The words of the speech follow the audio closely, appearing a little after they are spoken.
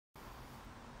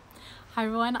Hi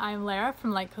everyone, I'm Lara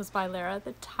from Light Coast by Lara,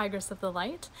 the Tigress of the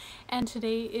Light, and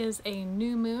today is a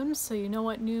new moon, so you know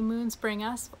what new moons bring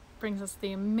us. Brings us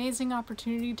the amazing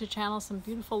opportunity to channel some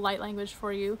beautiful light language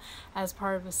for you as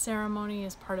part of a ceremony,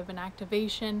 as part of an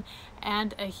activation,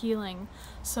 and a healing.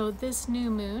 So this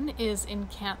new moon is in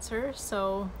Cancer,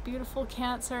 so beautiful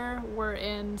Cancer. We're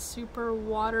in super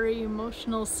watery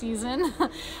emotional season.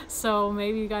 So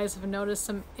maybe you guys have noticed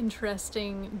some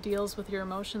interesting deals with your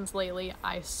emotions lately.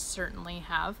 I certainly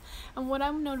have. And what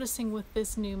I'm noticing with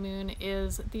this new moon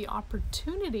is the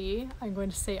opportunity, I'm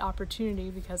going to say opportunity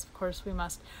because of course we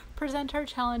must present our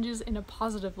challenges in a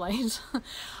positive light,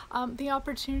 the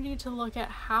opportunity to look at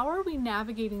how are we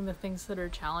navigating the things that are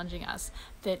challenging us,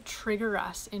 that trigger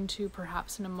us into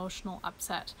perhaps an emotional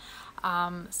upset,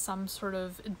 some sort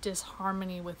of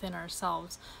disharmony within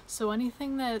ourselves. So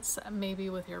anything that's maybe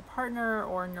with your partner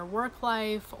or in your work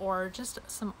life, or just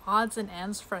some odds and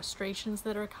ends frustrations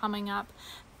that are coming up,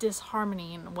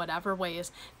 disharmony in whatever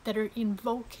ways that are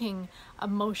invoking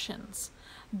emotions.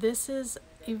 This is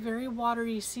a very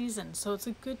watery season, so it's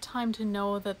a good time to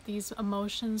know that these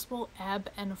emotions will ebb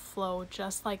and flow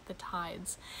just like the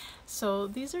tides. So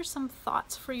these are some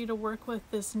thoughts for you to work with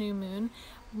this new moon.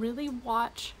 Really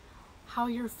watch how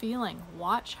you're feeling.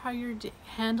 Watch how you're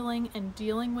handling and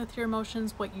dealing with your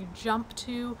emotions, what you jump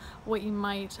to, what you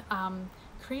might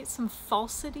create some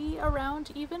falsity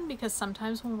around even, because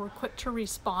sometimes when we're quick to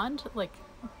respond, like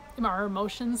our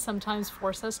emotions sometimes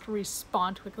force us to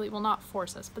respond quickly. Well, not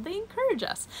force us, but they encourage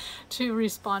us to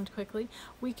respond quickly.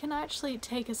 We can actually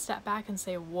take a step back and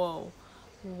say, whoa,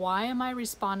 why am I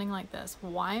responding like this?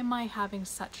 Why am I having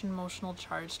such an emotional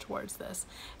charge towards this?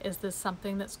 Is this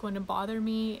something that's going to bother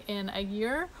me in a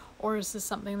year? Or is this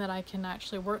something that I can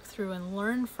actually work through and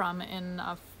learn from in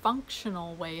a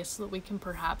functional way so that we can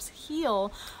perhaps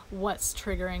heal what's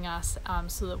triggering us,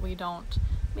 so that we don't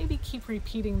maybe keep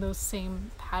repeating those same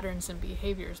patterns and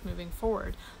behaviors moving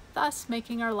forward, thus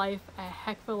making our life a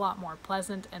heck of a lot more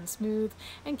pleasant and smooth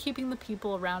and keeping the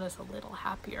people around us a little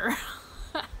happier.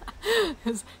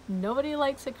 Because nobody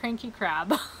likes a cranky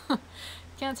crab.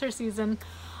 Cancer season.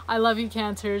 I love you,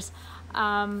 Cancers.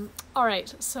 All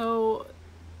right, so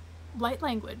light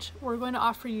language. We're going to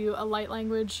offer you a light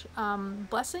language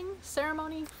blessing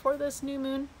ceremony for this new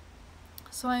moon.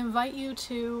 So I invite you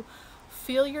to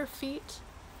feel your feet,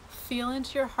 feel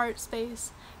into your heart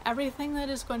space. Everything that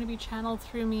is going to be channeled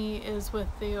through me is with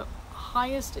the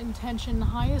highest intention,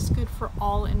 highest good for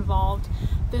all involved.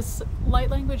 This light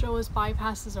language always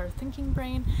bypasses our thinking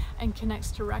brain and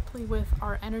connects directly with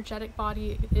our energetic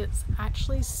body. It's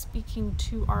actually speaking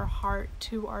to our heart,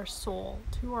 to our soul,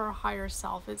 to our higher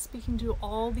self. It's speaking to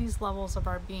all these levels of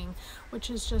our being, which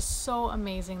is just so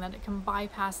amazing that it can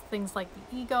bypass things like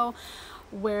the ego,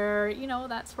 where, you know,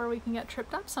 that's where we can get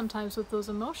tripped up sometimes with those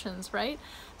emotions, right?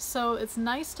 So it's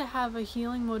nice to have a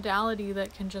healing modality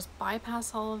that can just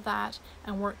bypass all of that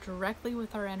and work directly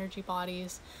with our energy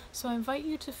bodies. So I invite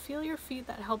you to feel your feet.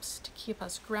 That helps to keep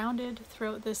us grounded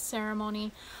throughout this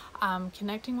ceremony.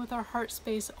 Connecting with our heart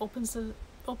space opens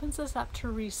us up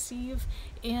to receive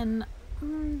in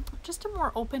just a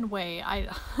more open way.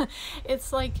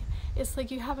 It's like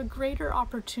you have a greater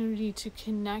opportunity to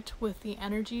connect with the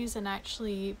energies and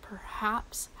actually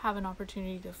perhaps have an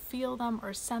opportunity to feel them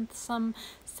or sense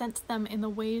them in the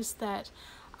ways that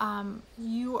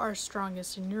you are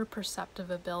strongest in your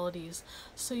perceptive abilities.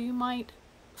 So you might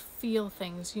feel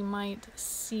things, you might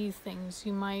see things,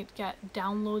 you might get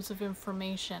downloads of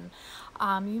information,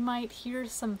 you might hear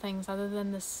some things other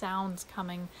than the sounds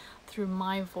coming through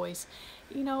my voice.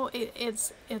 You know,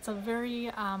 it's a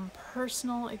very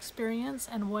personal experience,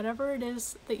 and whatever it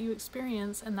is that you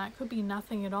experience, and that could be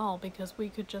nothing at all, because we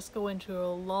could just go into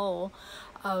a lull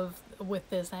with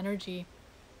this energy,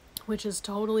 which is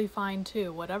totally fine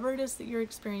too. Whatever it is that you're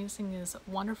experiencing is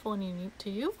wonderful and unique to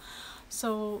you.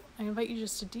 So I invite you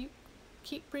just to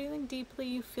keep breathing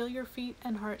deeply, feel your feet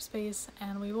and heart space,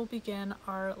 and we will begin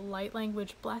our light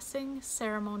language blessing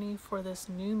ceremony for this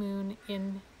new moon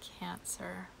in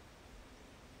Cancer.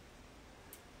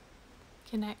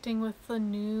 Connecting with the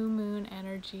new moon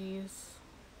energies,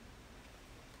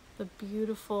 the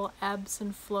beautiful ebbs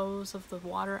and flows of the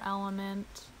water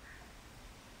element,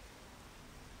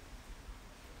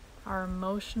 our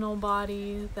emotional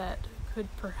body that could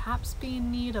perhaps be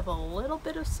in need of a little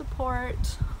bit of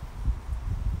support.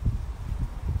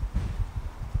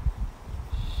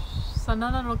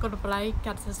 Sanana no go blai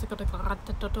katsas go to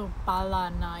karate toto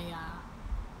balanaya.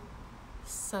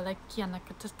 Salakiana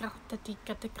katakatati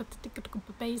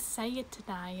katakatikupe say it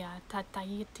naya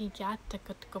tatayati yata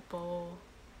katukopo.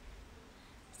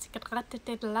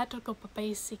 sikratete latoko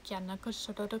papai sikiana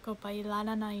kushodoko pai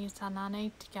lana na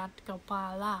isanane tiatko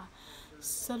pala.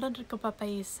 Solodoko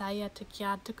papai saya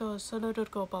tikiatko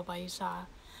solodoko papai sa.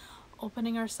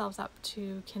 Opening ourselves up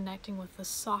to connecting with the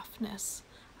softness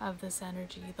of this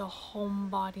energy, the home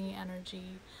body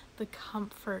energy, the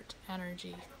comfort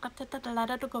energy.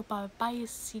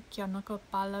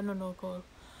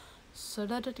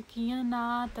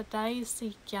 Solodokina tatai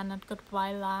sikianat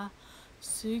kutwaila.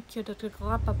 So we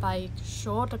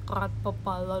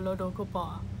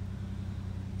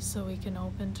can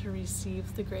open to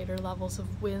receive the greater levels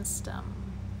of wisdom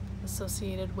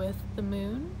associated with the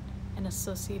moon and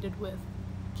associated with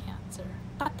Cancer.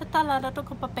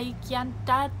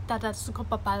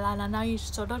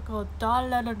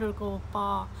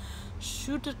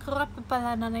 Shoot a crop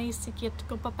palanai sikit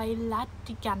go papai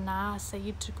latikana,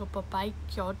 say to go papai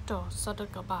Kyoto,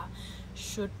 Sotokoba.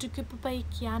 Shoot to go papai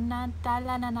kiana,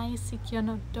 talanai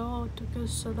sikiano do to go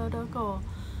solodoko.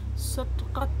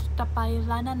 Sotkot tapai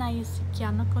lananai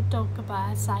sikiano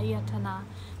kotokaba, sayatana.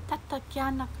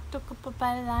 Tatakiana toko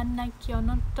papai lana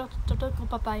kiono toko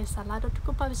papai salado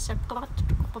toko papai sakrot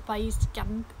toko papai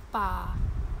sikian pa.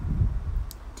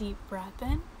 Deep breath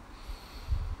in.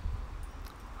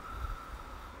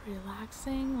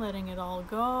 Relaxing, letting it all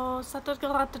go.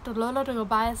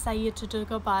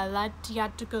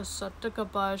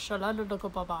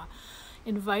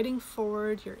 Inviting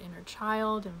forward your inner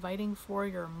child, inviting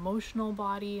forward your emotional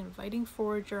body, inviting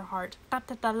forward your heart.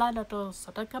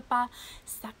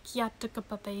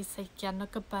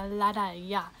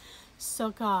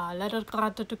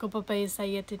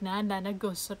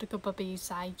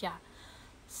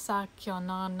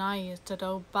 Sakyana nai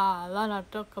to ba lana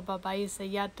toka babai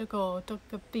sayatoko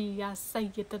toka pia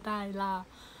sayatadai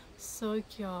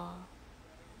sokyo.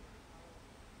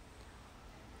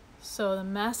 So the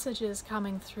messages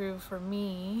coming through for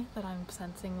me that I'm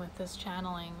sensing with this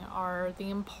channeling are the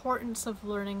importance of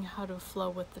learning how to flow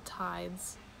with the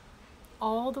tides.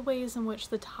 All the ways in which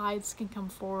the tides can come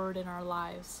forward in our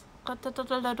lives.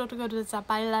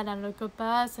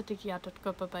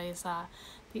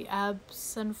 The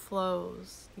ebbs and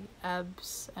flows, the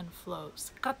ebbs and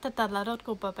flows.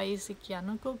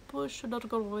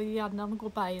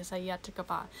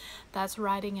 That's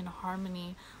riding in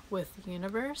harmony with the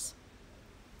universe,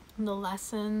 and the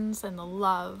lessons and the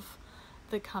love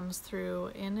that comes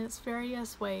through in its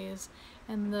various ways,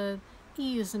 and the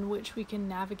ease in which we can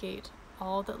navigate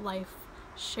all that life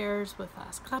shares with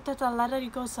us.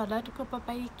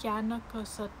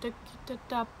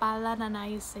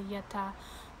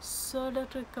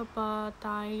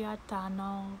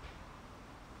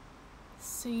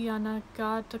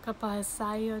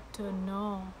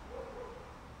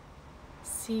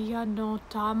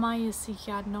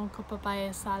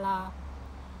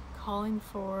 Calling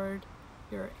forward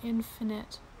your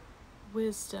infinite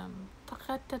wisdom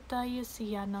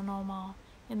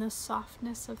in the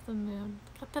softness of the moon,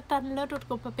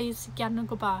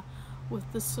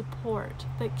 with the support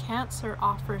that Cancer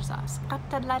offers us.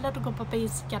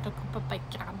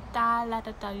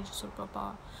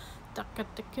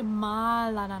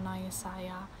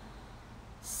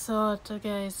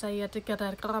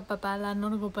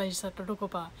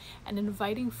 And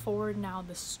inviting forward now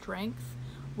the strength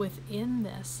within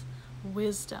this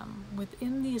wisdom,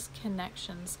 within these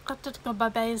connections.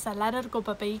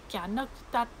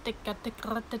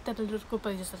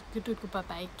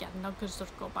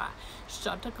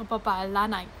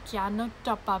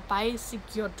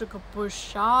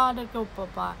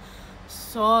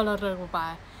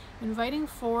 Inviting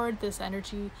forward this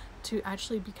energy to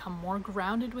actually become more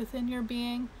grounded within your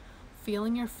being,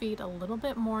 feeling your feet a little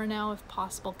bit more now if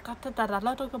possible.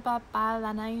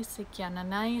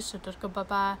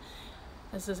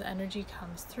 As this energy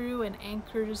comes through and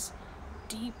anchors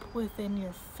deep within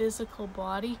your physical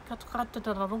body.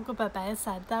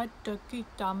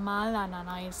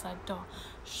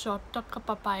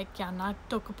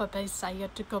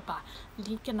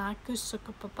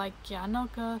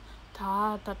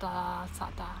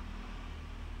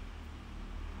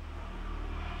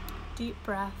 Deep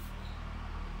breath.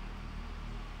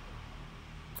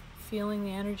 Feeling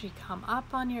the energy come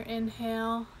up on your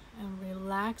inhale and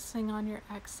relaxing on your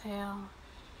exhale.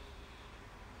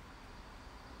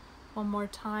 One more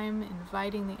time,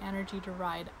 inviting the energy to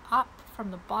ride up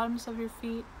from the bottoms of your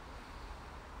feet,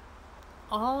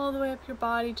 all the way up your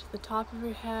body to the top of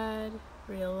your head,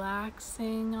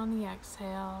 relaxing on the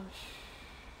exhale.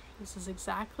 This is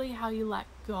exactly how you let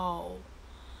go.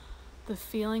 The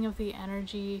feeling of the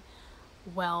energy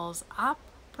wells up,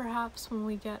 perhaps when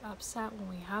we get upset, when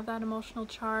we have that emotional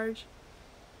charge.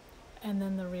 And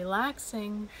then the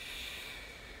relaxing,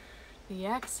 the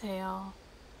exhale,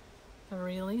 the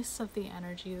release of the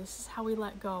energy. This is how we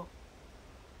let go.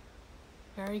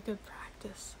 Very good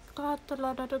practice.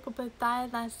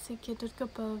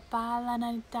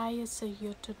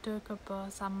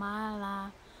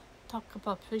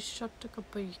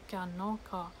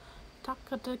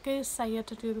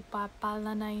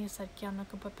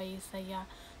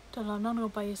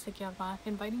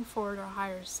 Inviting forward our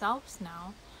higher selves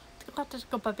now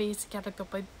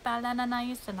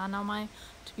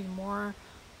to be more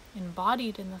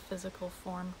embodied in the physical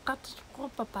form.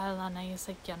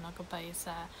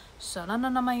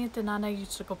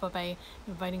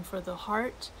 Inviting for the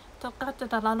heart. So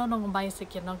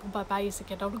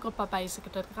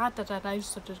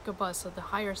the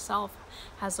higher self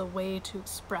has a way to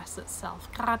express itself.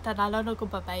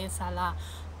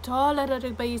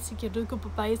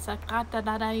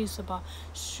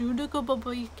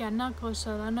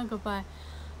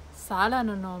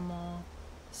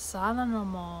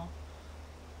 Salanomo,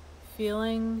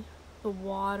 feeling the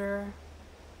water,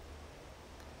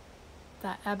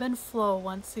 that ebb and flow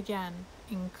once again,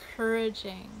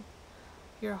 encouraging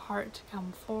your heart to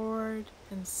come forward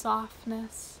in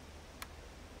softness,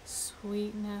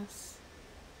 sweetness,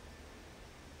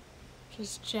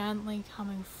 just gently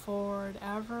coming forward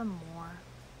ever more.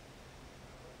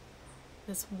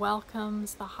 This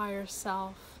welcomes the higher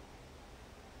self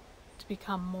to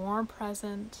become more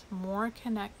present, more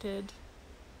connected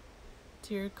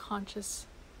to your conscious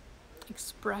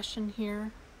expression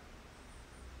here.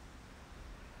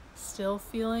 Still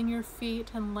feeling your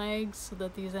feet and legs so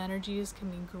that these energies can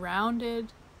be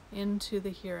grounded into the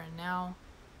here and now.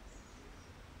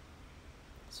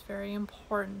 It's very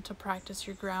important to practice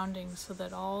your grounding so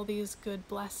that all these good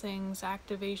blessings,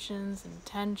 activations,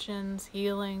 intentions,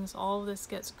 healings, all of this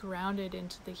gets grounded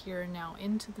into the here and now,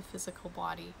 into the physical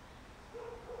body.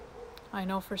 I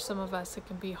know for some of us it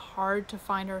can be hard to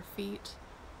find our feet.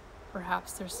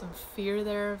 Perhaps there's some fear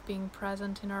there of being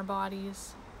present in our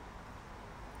bodies.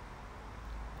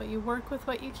 But you work with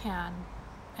what you can,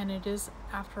 and it is,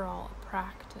 after all, a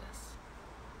practice.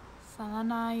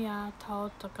 Salanaya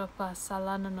tautakapa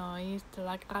salananoi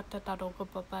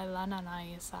talakratatarokopa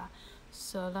lananaisa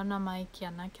solanamai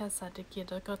kianaka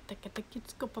sadikidoko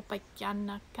tekatakitskopa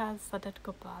kianaka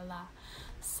sadatkopala.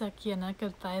 So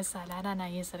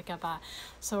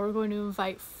we're going to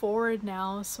invite forward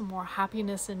now some more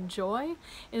happiness and joy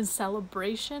in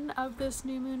celebration of this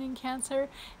new moon in Cancer,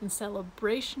 in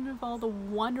celebration of all the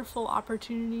wonderful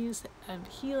opportunities of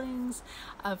healings,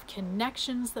 of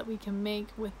connections that we can make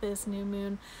with this new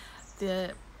moon,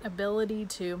 the ability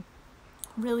to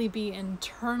really be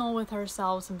internal with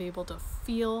ourselves and be able to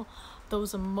feel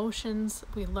those emotions.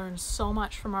 We learn so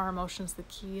much from our emotions. The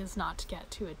key is not to get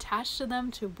too attached to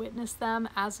them, to witness them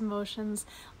as emotions.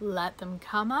 Let them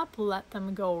come up, let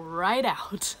them go right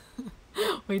out.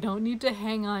 We don't need to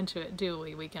hang on to it, do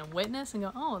we? We can witness and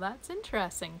go, oh, that's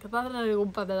interesting.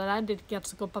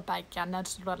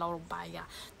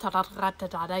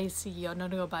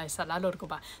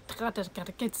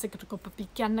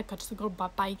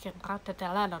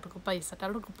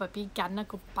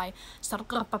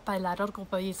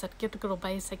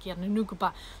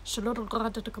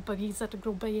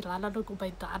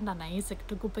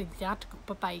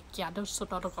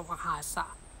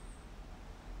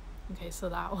 Okay, so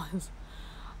that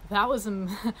was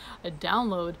a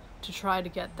download to try to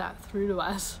get that through to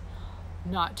us,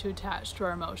 not to attach to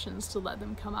our emotions, to let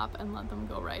them come up and let them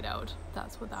go right out.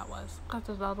 That's what that was.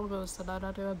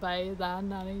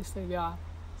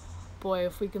 Boy,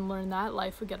 if we can learn that,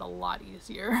 life would get a lot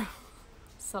easier.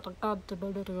 Sort of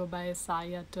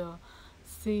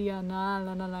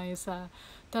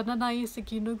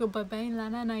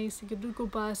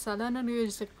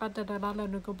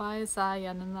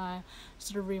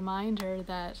reminder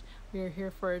that we are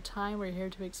here for a time, we're here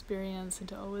to experience and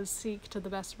to always seek to the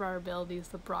best of our abilities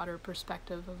the broader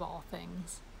perspective of all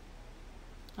things.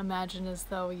 Imagine as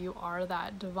though you are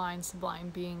that divine sublime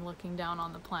being looking down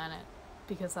on the planet,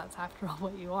 because that's after all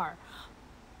what you are.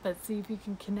 But see if you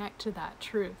can connect to that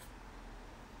truth.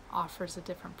 Offers a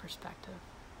different perspective.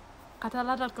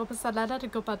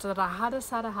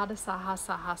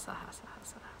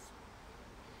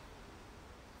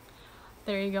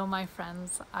 There you go, my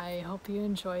friends. I hope you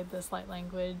enjoyed this light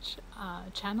language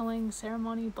channeling,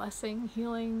 ceremony, blessing,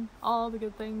 healing, all the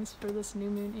good things for this new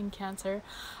moon in Cancer.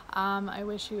 I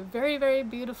wish you a very, very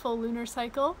beautiful lunar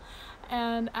cycle.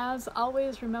 And as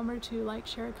always, remember to like,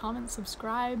 share, comment,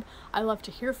 subscribe. I love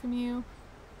to hear from you.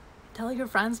 Tell your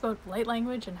friends about light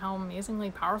language and how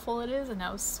amazingly powerful it is and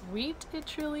how sweet it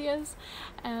truly is.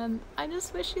 And I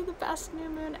just wish you the best new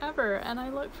moon ever, and I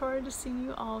look forward to seeing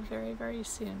you all very, very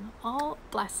soon. All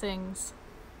blessings.